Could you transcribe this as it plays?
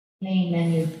Main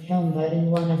menu, home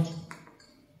button 1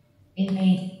 in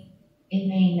main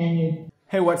menu.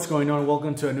 Hey, what's going on?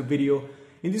 Welcome to a new video.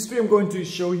 In this video I'm going to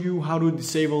show you how to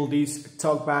disable this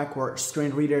TalkBack or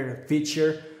screen reader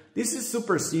feature. This is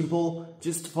super simple,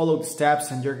 just follow the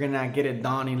steps and you're gonna get it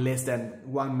done in less than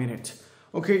 1 minute.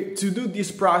 Okay, to do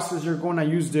this process you're gonna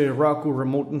use the Roku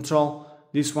remote control,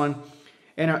 this one,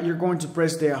 and you're going to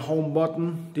press the home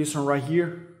button, this one right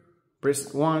here, press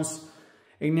it once,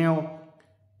 and now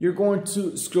you're going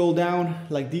to scroll down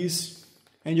like this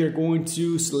and you're going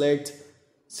to select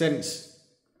settings.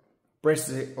 Press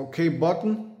the OK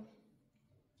button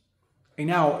and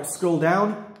now scroll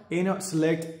down and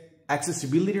select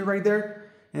accessibility right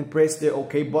there and press the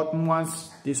OK button once,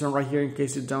 this one right here in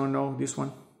case you don't know, this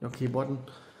one, the OK button.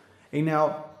 And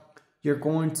now you're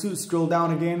going to scroll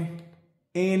down again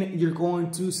and you're going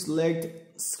to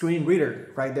select screen reader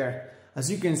right there.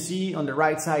 As you can see on the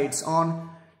right side it's on.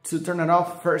 To turn it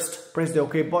off, first press the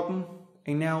OK button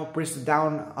and now press the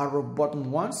down arrow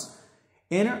button once,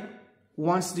 and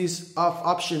once this off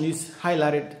option is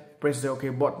highlighted, press the OK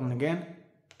button again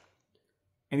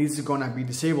and this is gonna be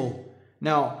disabled.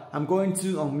 Now I'm going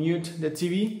to unmute the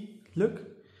TV, look,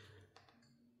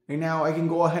 and now I can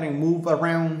go ahead and move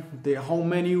around the home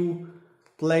menu,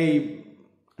 play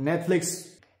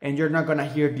Netflix, and you're not gonna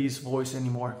hear this voice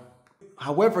anymore.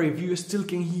 However, if you still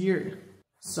can hear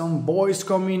some voice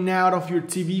coming out of your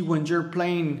TV when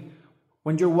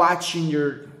you're watching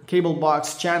your cable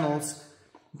box channels,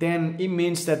 then it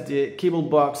means that the cable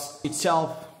box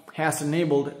itself has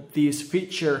enabled this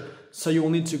feature, so you will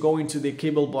need to go into the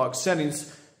cable box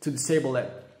settings to disable it.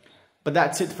 But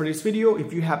that's it for this video.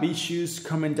 If you have issues,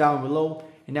 comment down below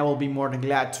and I will be more than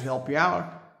glad to help you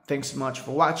out. Thanks so much for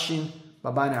watching.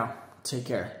 Bye bye now. Take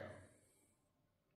care.